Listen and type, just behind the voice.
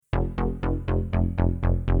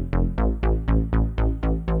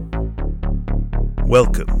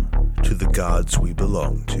Welcome to The Gods We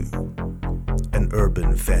Belong To, an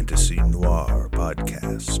urban fantasy noir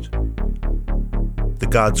podcast. The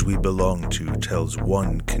Gods We Belong To tells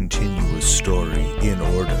one continuous story in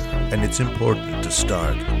order, and it's important to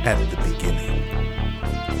start at the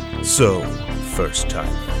beginning. So,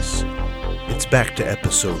 first-timers, it's back to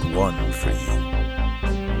episode 1 for you.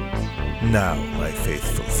 Now, my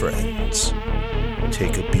faithful friends,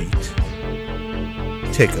 take a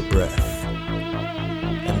beat, take a breath,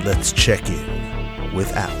 and let's check in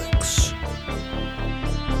with Alex.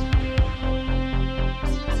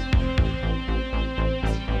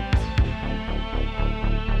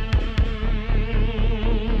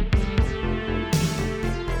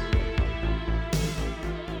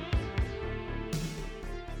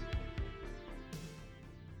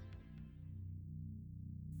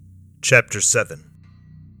 Chapter 7.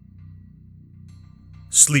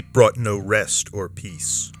 Sleep brought no rest or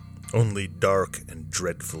peace, only dark and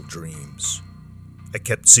dreadful dreams. I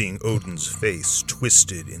kept seeing Odin's face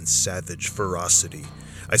twisted in savage ferocity.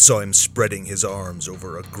 I saw him spreading his arms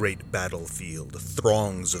over a great battlefield,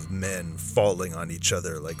 throngs of men falling on each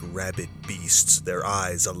other like rabid beasts, their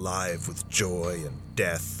eyes alive with joy and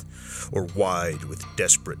death, or wide with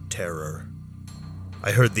desperate terror.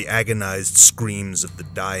 I heard the agonized screams of the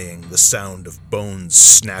dying, the sound of bones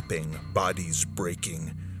snapping, bodies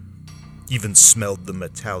breaking. Even smelled the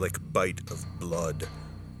metallic bite of blood.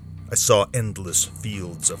 I saw endless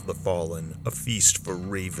fields of the fallen, a feast for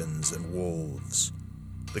ravens and wolves.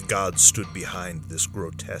 The gods stood behind this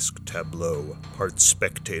grotesque tableau, part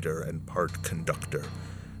spectator and part conductor,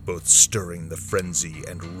 both stirring the frenzy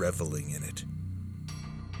and reveling in it.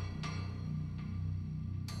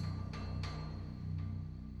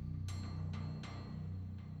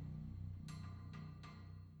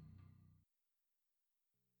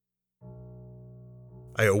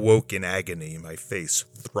 I awoke in agony, my face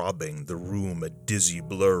throbbing, the room a dizzy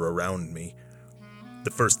blur around me.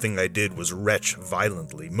 The first thing I did was retch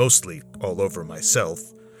violently, mostly all over myself.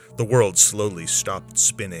 The world slowly stopped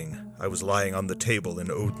spinning. I was lying on the table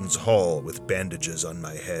in Odin's hall with bandages on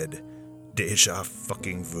my head. Deja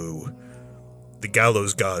fucking vu. The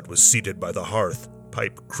gallows god was seated by the hearth,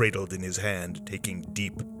 pipe cradled in his hand, taking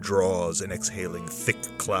deep draws and exhaling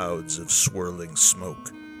thick clouds of swirling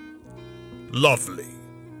smoke. "Lovely,"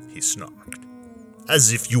 he snarked.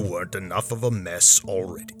 "As if you weren't enough of a mess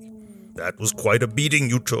already. That was quite a beating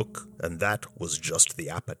you took, and that was just the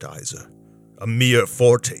appetizer. A mere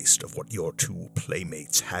foretaste of what your two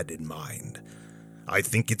playmates had in mind. I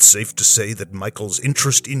think it's safe to say that Michael's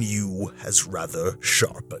interest in you has rather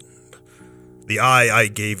sharpened. The eye I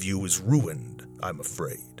gave you is ruined, I'm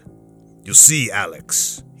afraid. You see,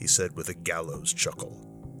 Alex," he said with a gallows chuckle,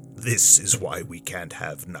 "this is why we can't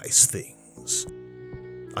have nice things."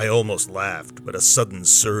 I almost laughed, but a sudden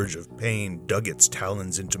surge of pain dug its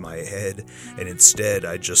talons into my head, and instead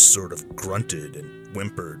I just sort of grunted and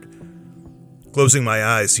whimpered. Closing my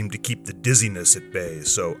eyes seemed to keep the dizziness at bay,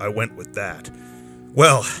 so I went with that.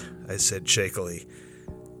 "Well," I said shakily,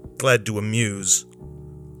 "glad to amuse."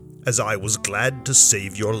 "As I was glad to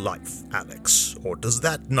save your life, Alex, or does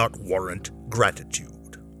that not warrant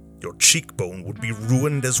gratitude? Your cheekbone would be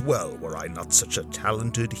ruined as well were I not such a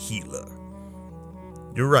talented healer."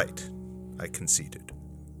 "You're right," I conceded.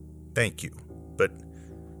 "Thank you, but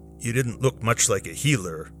you didn't look much like a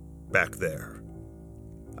healer back there.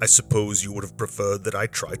 I suppose you would have preferred that I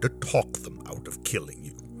try to talk them out of killing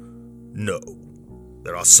you. No,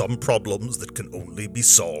 there are some problems that can only be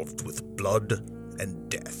solved with blood and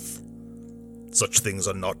death. Such things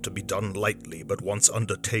are not to be done lightly, but once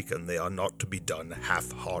undertaken, they are not to be done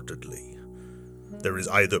half-heartedly. There is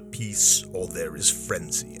either peace or there is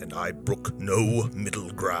frenzy, and I brook no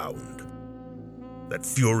middle ground. That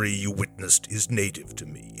fury you witnessed is native to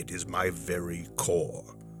me. It is my very core.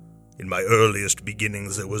 In my earliest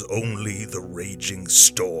beginnings, there was only the raging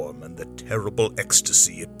storm and the terrible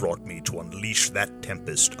ecstasy it brought me to unleash that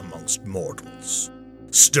tempest amongst mortals,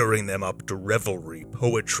 stirring them up to revelry,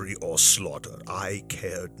 poetry, or slaughter. I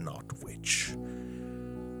cared not which.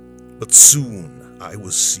 But soon I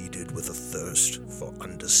was seeded with a thirst for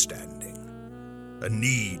understanding, a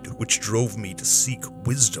need which drove me to seek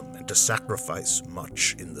wisdom and to sacrifice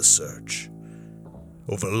much in the search.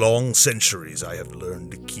 Over long centuries I have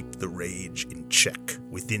learned to keep the rage in check,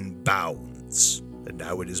 within bounds, and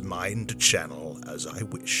now it is mine to channel as I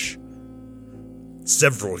wish.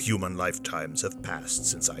 Several human lifetimes have passed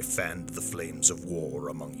since I fanned the flames of war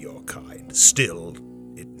among your kind. Still,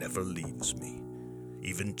 it never leaves me.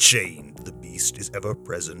 Even chained, the beast is ever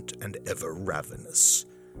present and ever ravenous.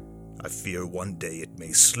 I fear one day it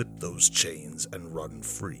may slip those chains and run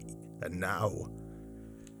free, and now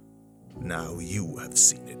Now you have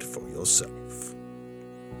seen it for yourself.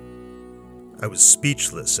 I was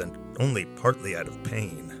speechless and only partly out of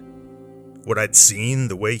pain. What I'd seen,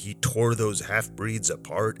 the way he tore those half-breeds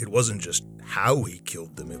apart, it wasn't just how he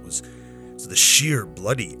killed them, it was the sheer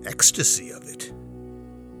bloody ecstasy of it.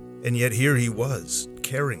 And yet here he was,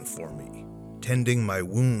 caring for me, tending my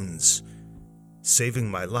wounds, saving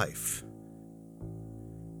my life.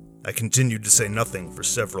 I continued to say nothing for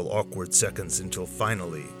several awkward seconds until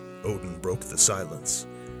finally Odin broke the silence.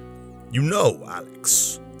 You know,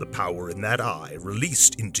 Alex, the power in that eye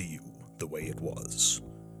released into you the way it was.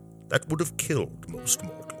 That would have killed most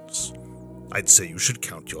mortals. I'd say you should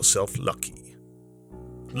count yourself lucky.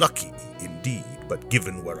 Lucky, indeed, but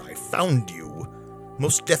given where I found you,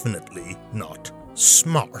 most definitely not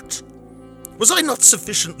smart. Was I not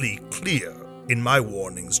sufficiently clear in my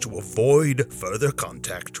warnings to avoid further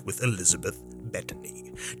contact with Elizabeth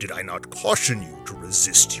Bettany? Did I not caution you to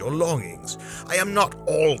resist your longings? I am not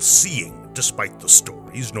all-seeing, despite the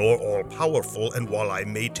stories, nor all-powerful, and while I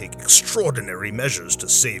may take extraordinary measures to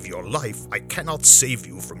save your life, I cannot save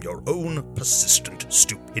you from your own persistent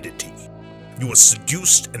stupidity. You were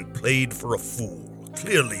seduced and played for a fool.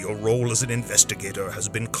 Clearly, your role as an investigator has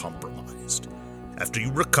been compromised. After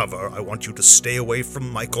you recover, I want you to stay away from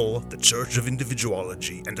Michael, the Church of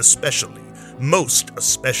Individuology, and especially, most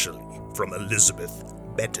especially, from Elizabeth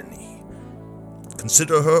Bettany.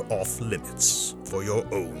 Consider her off-limits for your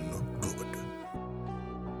own good.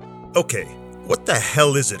 Okay, what the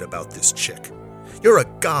hell is it about this chick? You're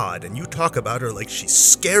a god, and you talk about her like she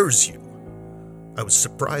scares you. I was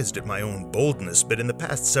surprised at my own boldness, but in the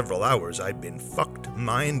past several hours I'd been fucked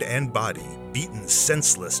mind and body, beaten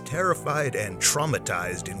senseless, terrified, and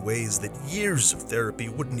traumatized in ways that years of therapy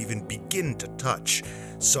wouldn't even begin to touch,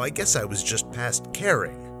 so I guess I was just past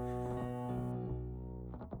caring.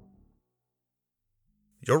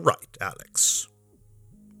 You're right, Alex.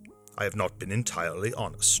 I have not been entirely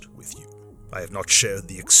honest with you. I have not shared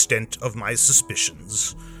the extent of my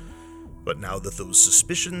suspicions. But now that those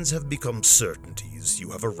suspicions have become certainties,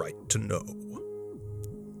 you have a right to know.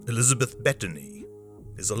 Elizabeth Bettany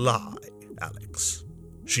is a lie, Alex.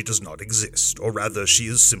 She does not exist, or rather she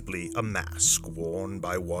is simply a mask worn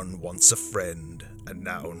by one once a friend, and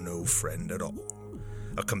now no friend at all.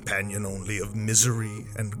 A companion only of misery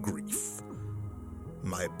and grief.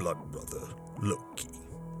 My blood brother, Loki.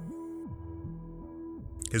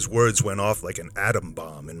 His words went off like an atom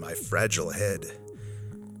bomb in my fragile head.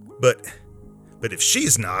 But if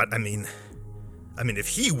she's not, I mean, if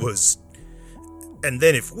he was, and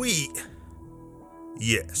then if we,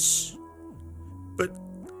 yes. But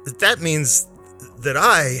that means that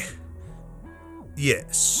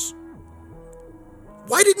yes.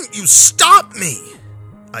 Why didn't you stop me?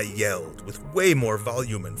 I yelled, with way more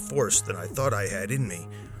volume and force than I thought I had in me.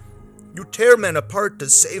 You tear men apart to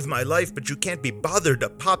save my life, but you can't be bothered to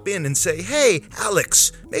pop in and say, hey,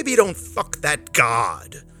 Alex, maybe don't fuck that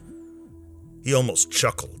god. He almost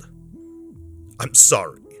chuckled. I'm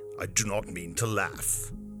sorry, I do not mean to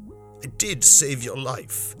laugh. I did save your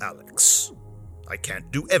life, Alex. I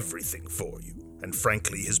can't do everything for you, and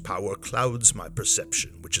frankly his power clouds my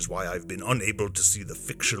perception, which is why I've been unable to see the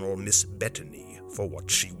fictional Miss Bettany for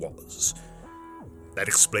what she was. That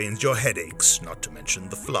explains your headaches, not to mention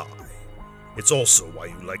the fly. It's also why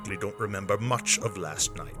you likely don't remember much of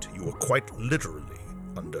last night. You were quite literally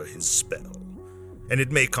under his spell. And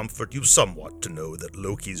it may comfort you somewhat to know that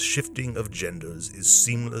Loki's shifting of genders is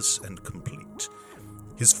seamless and complete.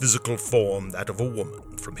 His physical form that of a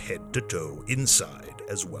woman from head to toe, inside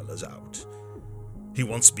as well as out. He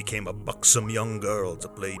once became a buxom young girl to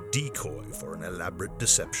play decoy for an elaborate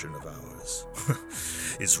deception of ours.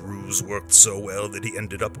 His ruse worked so well that he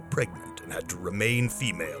ended up pregnant and had to remain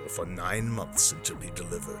female for 9 months until he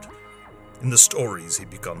delivered. In the stories, he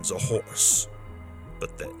becomes a horse.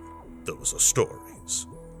 But then, those are stories.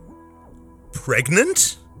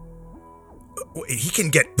 Pregnant? Wait, he can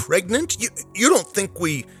get pregnant? You don't think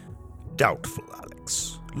we... Doubtful,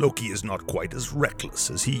 Alex. Loki is not quite as reckless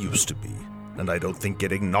as he used to be, and I don't think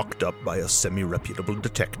getting knocked up by a semi-reputable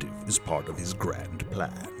detective is part of his grand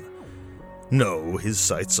plan. No, his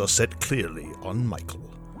sights are set clearly on Michael.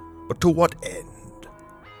 But to what end?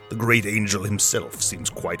 The great angel himself seems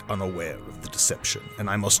quite unaware of the deception, and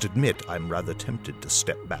I must admit I'm rather tempted to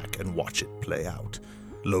step back and watch it play out.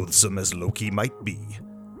 Loathsome as Loki might be,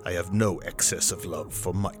 I have no excess of love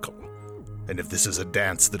for Michael. And if this is a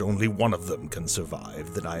dance that only one of them can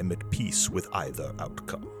survive, then I am at peace with either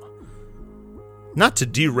outcome. Not to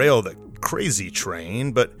derail the crazy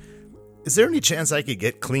train, but is there any chance I could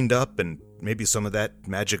get cleaned up and maybe some of that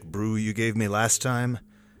magic brew you gave me last time?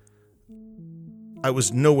 I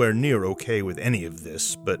was nowhere near okay with any of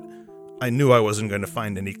this, but I knew I wasn't going to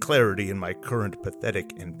find any clarity in my current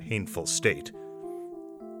pathetic and painful state.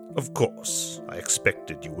 Of course, I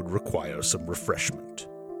expected you would require some refreshment.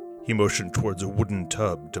 He motioned towards a wooden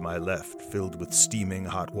tub to my left, filled with steaming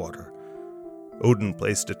hot water. Odin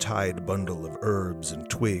placed a tied bundle of herbs and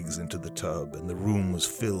twigs into the tub, and the room was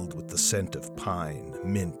filled with the scent of pine,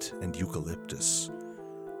 mint, and eucalyptus.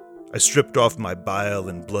 I stripped off my bile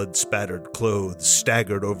and blood-spattered clothes,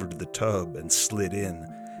 staggered over to the tub, and slid in.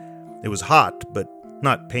 It was hot, but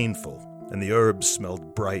not painful, and the herbs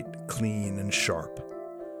smelled bright, clean, and sharp.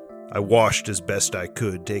 I washed as best I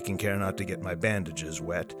could, taking care not to get my bandages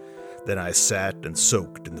wet. Then I sat and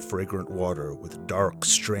soaked in the fragrant water, with dark,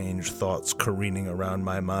 strange thoughts careening around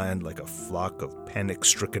my mind like a flock of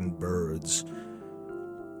panic-stricken birds.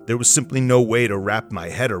 There was simply no way to wrap my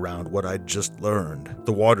head around what I'd just learned.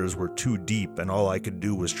 The waters were too deep, and all I could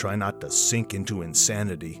do was try not to sink into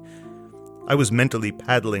insanity. I was mentally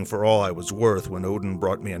paddling for all I was worth when Odin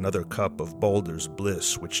brought me another cup of Baldur's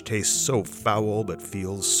Bliss, which tastes so foul but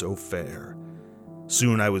feels so fair.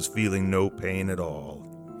 Soon I was feeling no pain at all.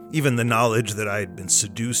 Even the knowledge that I had been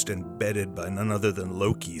seduced and bedded by none other than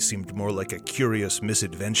Loki seemed more like a curious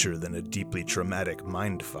misadventure than a deeply traumatic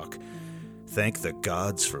mindfuck. Thank the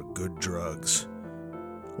gods for good drugs.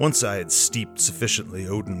 Once I had steeped sufficiently,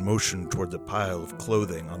 Odin motioned toward the pile of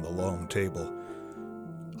clothing on the long table.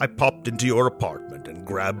 I popped into your apartment and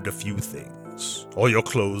grabbed a few things. All your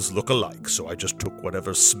clothes look alike, so I just took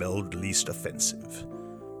whatever smelled least offensive.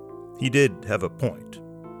 He did have a point.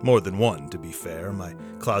 More than one, to be fair. My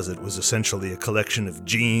closet was essentially a collection of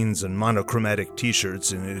jeans and monochromatic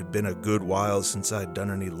t-shirts, and it had been a good while since I'd done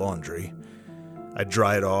any laundry. I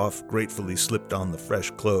dried off, gratefully slipped on the fresh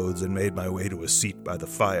clothes, and made my way to a seat by the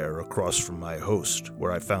fire across from my host,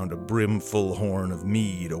 where I found a brimful horn of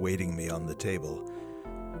mead awaiting me on the table.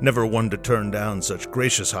 Never one to turn down such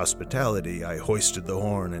gracious hospitality, I hoisted the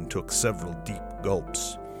horn and took several deep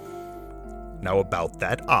gulps. Now about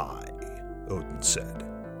that eye, Odin said.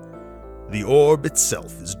 The orb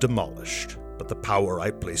itself is demolished, but the power I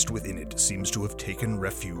placed within it seems to have taken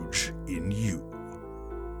refuge in you.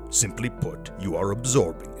 Simply put, you are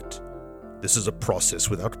absorbing it. This is a process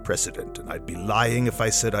without precedent, and I'd be lying if I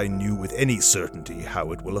said I knew with any certainty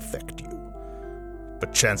how it will affect you.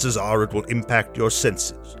 But chances are it will impact your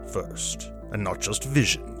senses first, and not just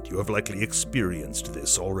vision. You have likely experienced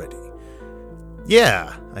this already.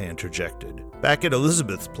 Yeah, I interjected. Back at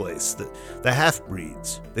Elizabeth's place, the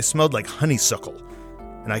half-breeds, they smelled like honeysuckle,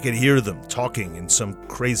 and I could hear them talking in some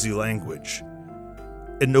crazy language.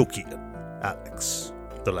 Enochian, Alex.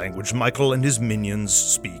 The language Michael and his minions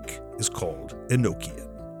speak is called Enochian.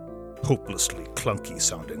 Hopelessly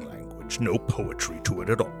clunky-sounding language, no poetry to it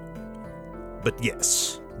at all. But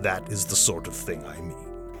yes, that is the sort of thing I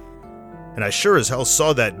mean. And I sure as hell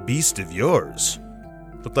saw that beast of yours.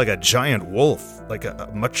 Looked like a giant wolf, like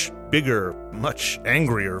a much bigger, much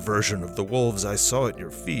angrier version of the wolves I saw at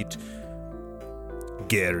your feet.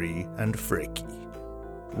 Gary and Freki.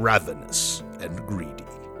 Ravenous and greedy.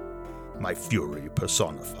 My fury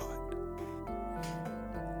personified.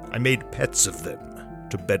 I made pets of them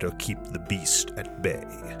to better keep the beast at bay,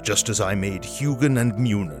 just as I made Hugin and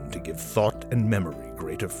Munin to give thought and memory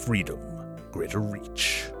greater freedom, greater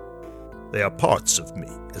reach. They are parts of me,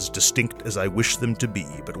 as distinct as I wish them to be,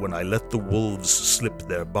 but when I let the wolves slip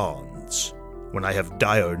their bonds, when I have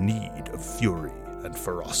dire need of fury and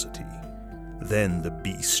ferocity, then the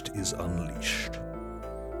beast is unleashed.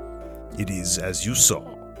 It is, as you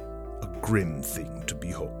saw, a grim thing to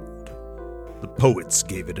behold. The poets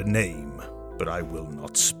gave it a name, but I will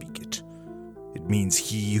not speak it. It means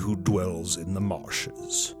he who dwells in the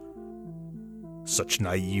marshes. Such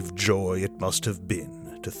naive joy it must have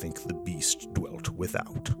been to think the beast dwelt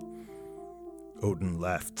without. Odin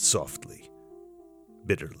laughed softly,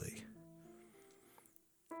 bitterly.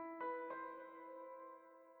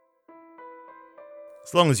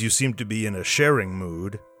 As long as you seem to be in a sharing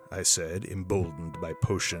mood, I said, emboldened by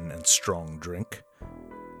potion and strong drink.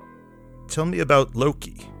 Tell me about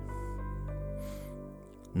Loki.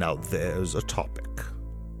 Now there's a topic,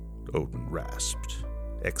 Odin rasped,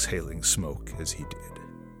 exhaling smoke as he did.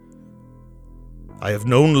 I have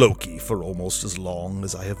known Loki for almost as long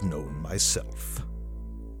as I have known myself,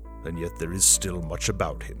 and yet there is still much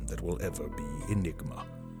about him that will ever be enigma.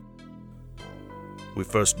 We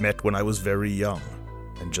first met when I was very young,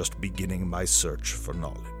 and just beginning my search for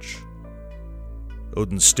knowledge.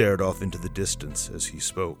 Odin stared off into the distance as he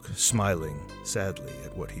spoke, smiling sadly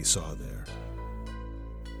at what he saw there.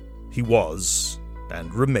 He was,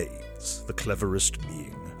 and remains, the cleverest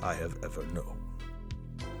being I have ever known.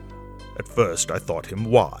 At first I thought him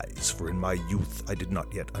wise, for in my youth I did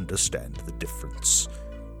not yet understand the difference.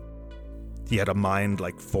 He had a mind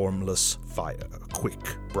like formless fire,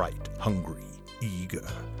 quick, bright, hungry, eager,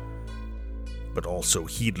 but also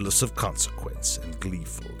heedless of consequence and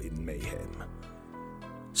gleeful in mayhem.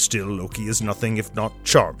 Still, Loki is nothing if not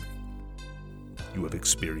charming. You have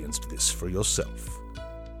experienced this for yourself.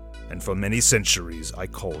 And for many centuries I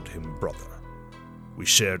called him brother. We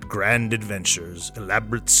shared grand adventures,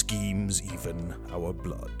 elaborate schemes, even our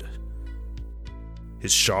blood.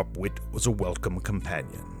 His sharp wit was a welcome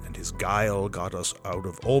companion, and his guile got us out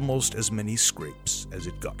of almost as many scrapes as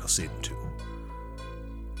it got us into.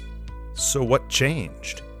 So what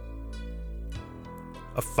changed?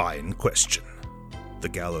 A fine question. The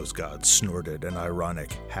gallows god snorted an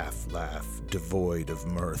ironic half-laugh, devoid of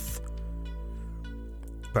mirth.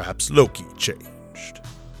 Perhaps Loki changed.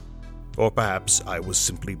 Or perhaps I was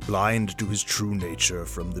simply blind to his true nature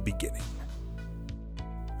from the beginning.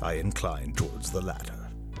 I inclined towards the latter.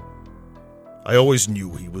 I always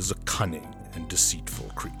knew he was a cunning and deceitful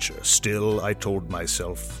creature. Still, I told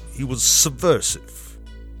myself he was subversive,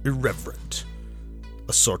 irreverent,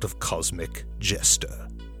 a sort of cosmic jester.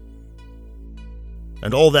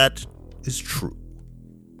 And all that is true.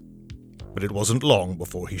 But it wasn't long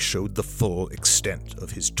before he showed the full extent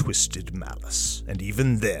of his twisted malice, and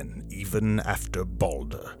even then, even after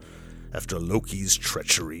Balder, after Loki's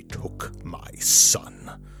treachery took my son,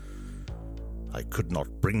 I could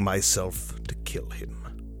not bring myself to kill him.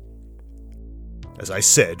 As I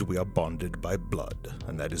said, we are bonded by blood,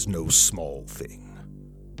 and that is no small thing.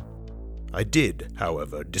 I did,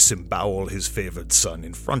 however, disembowel his favored son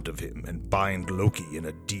in front of him and bind Loki in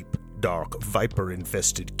a deep, dark,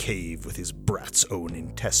 viper-infested cave with his brat's own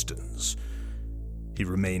intestines. He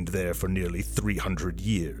remained there for nearly 300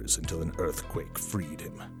 years until an earthquake freed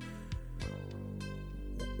him.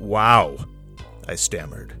 Wow, I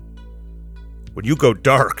stammered. When you go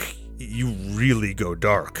dark, you really go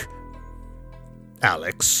dark.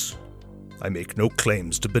 Alex, I make no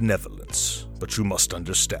claims to benevolence, but you must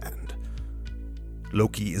understand.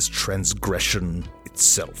 Loki is transgression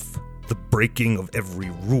itself, the breaking of every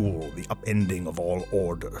rule, the upending of all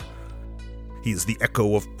order. He is the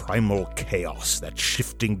echo of primal chaos, that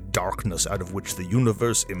shifting darkness out of which the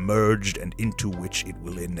universe emerged and into which it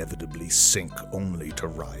will inevitably sink only to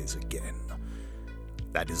rise again.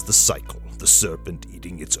 That is the cycle, the serpent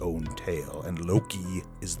eating its own tail, and Loki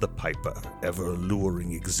is the piper, ever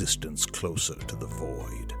luring existence closer to the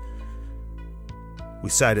void. We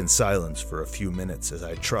sat in silence for a few minutes as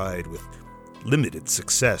I tried, with limited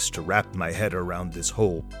success, to wrap my head around this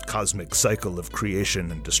whole cosmic cycle of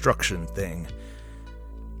creation and destruction thing.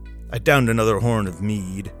 I downed another horn of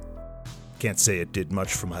mead. Can't say it did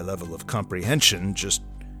much for my level of comprehension, just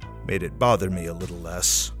made it bother me a little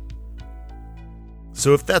less.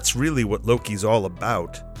 So if that's really what Loki's all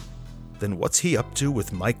about, then what's he up to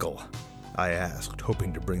with Michael? I asked,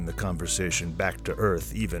 hoping to bring the conversation back to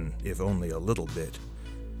earth, even if only a little bit.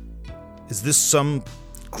 Is this some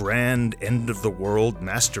grand end-of-the-world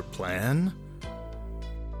master plan?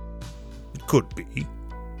 It could be,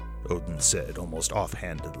 Odin said almost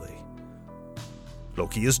offhandedly.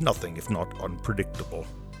 Loki is nothing if not unpredictable,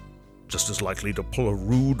 just as likely to pull a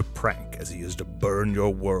rude prank as he is to burn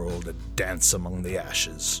your world and dance among the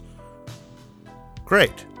ashes.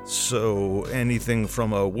 Great, so anything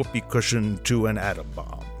from a whoopee cushion to an atom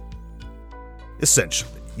bomb.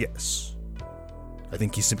 Essentially, yes. I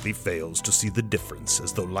think he simply fails to see the difference,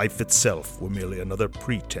 as though life itself were merely another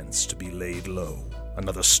pretense to be laid low,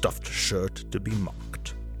 another stuffed shirt to be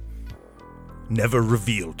mocked. Never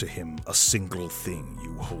reveal to him a single thing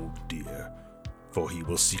you hold dear, for he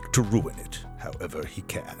will seek to ruin it however he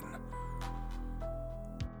can.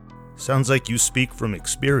 Sounds like you speak from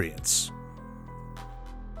experience.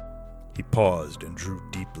 He paused and drew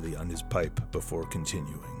deeply on his pipe before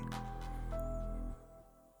continuing.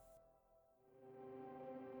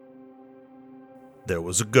 There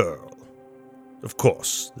was a girl. Of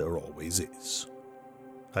course, there always is.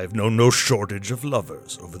 I have known no shortage of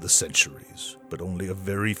lovers over the centuries, but only a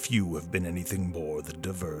very few have been anything more than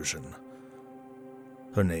diversion.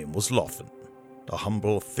 Her name was Lofn, a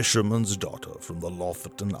humble fisherman's daughter from the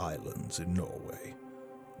Lofoten Islands in Norway,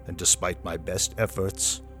 and despite my best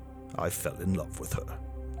efforts, I fell in love with her.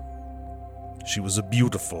 She was a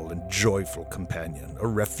beautiful and joyful companion, a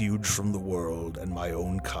refuge from the world and my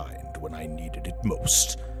own kind when I needed it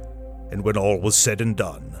most, and when all was said and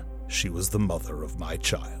done, she was the mother of my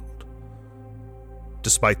child.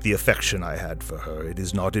 Despite the affection I had for her, it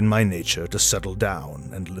is not in my nature to settle down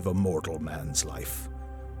and live a mortal man's life.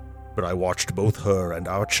 but I watched both her and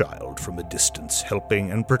our child from a distance,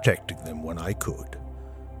 helping and protecting them when I could.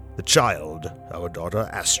 The child, our daughter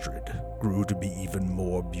Astrid, grew to be even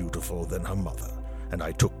more beautiful than her mother, and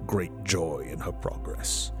I took great joy in her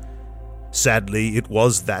progress. Sadly, it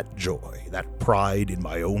was that joy, that pride in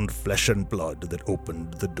my own flesh and blood, that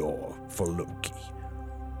opened the door for Loki.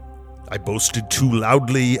 I boasted too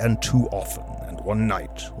loudly and too often, and one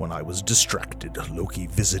night, when I was distracted, Loki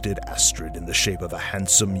visited Astrid in the shape of a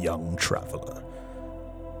handsome young traveler.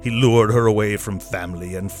 He lured her away from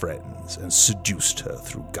family and friends, and seduced her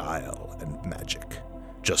through guile and magic,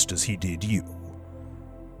 just as he did you.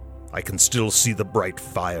 I can still see the bright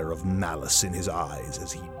fire of malice in his eyes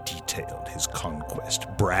as he detailed his conquest,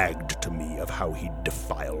 bragged to me of how he'd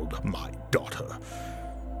defiled my daughter,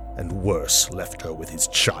 and worse, left her with his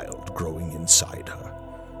child growing inside her.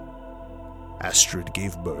 Astrid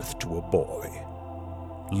gave birth to a boy,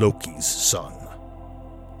 Loki's son,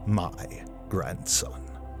 my grandson.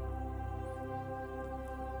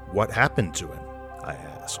 What happened to him? I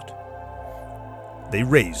asked. They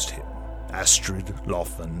raised him. Astrid,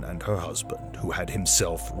 Lofn, and her husband, who had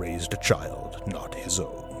himself raised a child, not his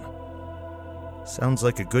own. Sounds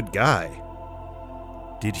like a good guy.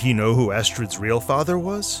 Did he know who Astrid's real father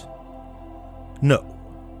was? No,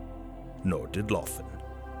 nor did Lofn.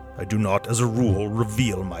 I do not, as a rule,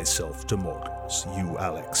 reveal myself to mortals. You,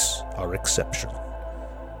 Alex, are exceptional.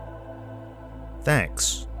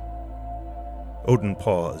 Thanks. Odin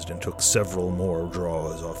paused and took several more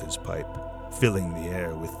draws off his pipe, filling the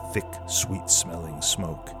air with thick, sweet-smelling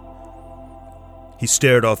smoke. He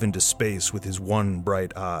stared off into space with his one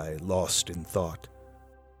bright eye lost in thought.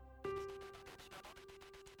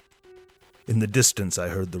 In the distance, I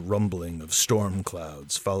heard the rumbling of storm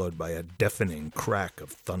clouds, followed by a deafening crack of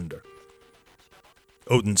thunder.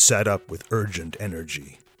 Odin sat up with urgent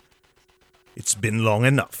energy. It's been long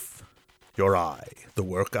enough. Your eye, the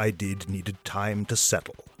work I did, needed time to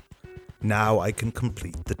settle. Now I can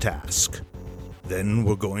complete the task. Then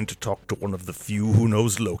we're going to talk to one of the few who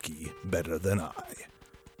knows Loki better than I.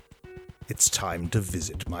 It's time to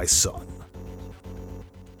visit my son.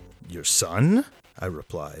 Your son? I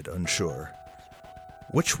replied, unsure.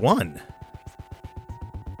 Which one?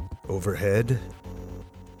 Overhead,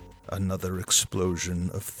 another explosion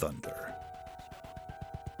of thunder.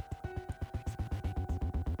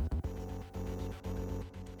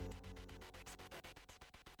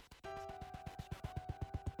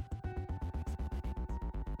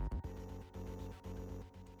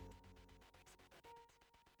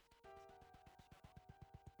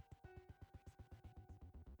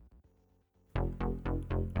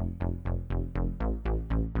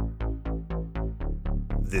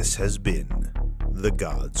 This has been The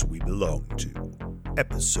Gods We Belong To,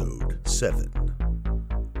 Episode 7.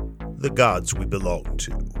 The Gods We Belong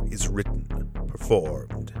To is written,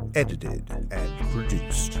 performed, edited, and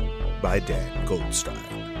produced by Dan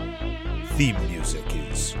Goldstein. Theme music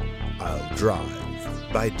is I'll Drive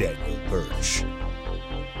by Daniel Birch.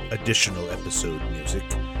 Additional episode music,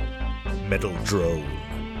 Metal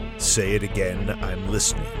Drone, Say It Again, I'm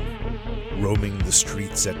Listening, Roaming the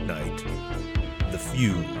Streets at Night, The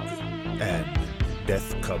Fugue, and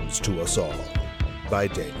Death Comes to Us All by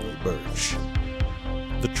Daniel Birch.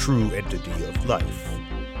 The True Entity of Life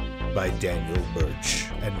by Daniel Birch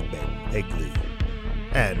and Ben Egley.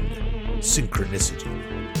 And Synchronicity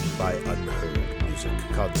by Unheard Music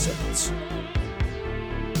Concepts.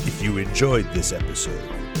 If you enjoyed this episode,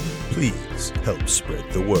 please help spread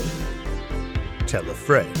the word. Tell a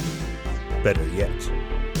friend. Better yet,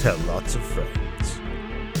 tell lots of friends.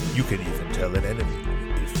 You can even tell an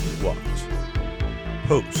enemy if you want.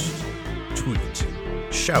 Post, tweet,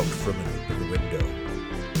 shout from an open window.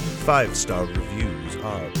 5-star reviews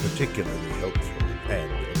are particularly helpful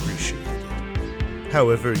and appreciated.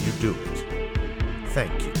 However you do it,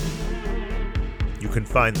 thank you. You can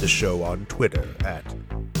find the show on Twitter at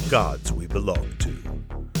Gods We Belong To.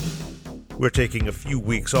 We're taking a few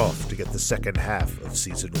weeks off to get the second half of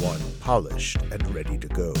Season 1 polished and ready to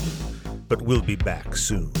go, but we'll be back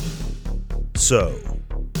soon. So,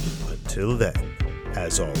 until then,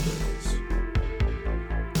 as always,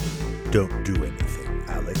 don't do anything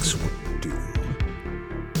Alex wouldn't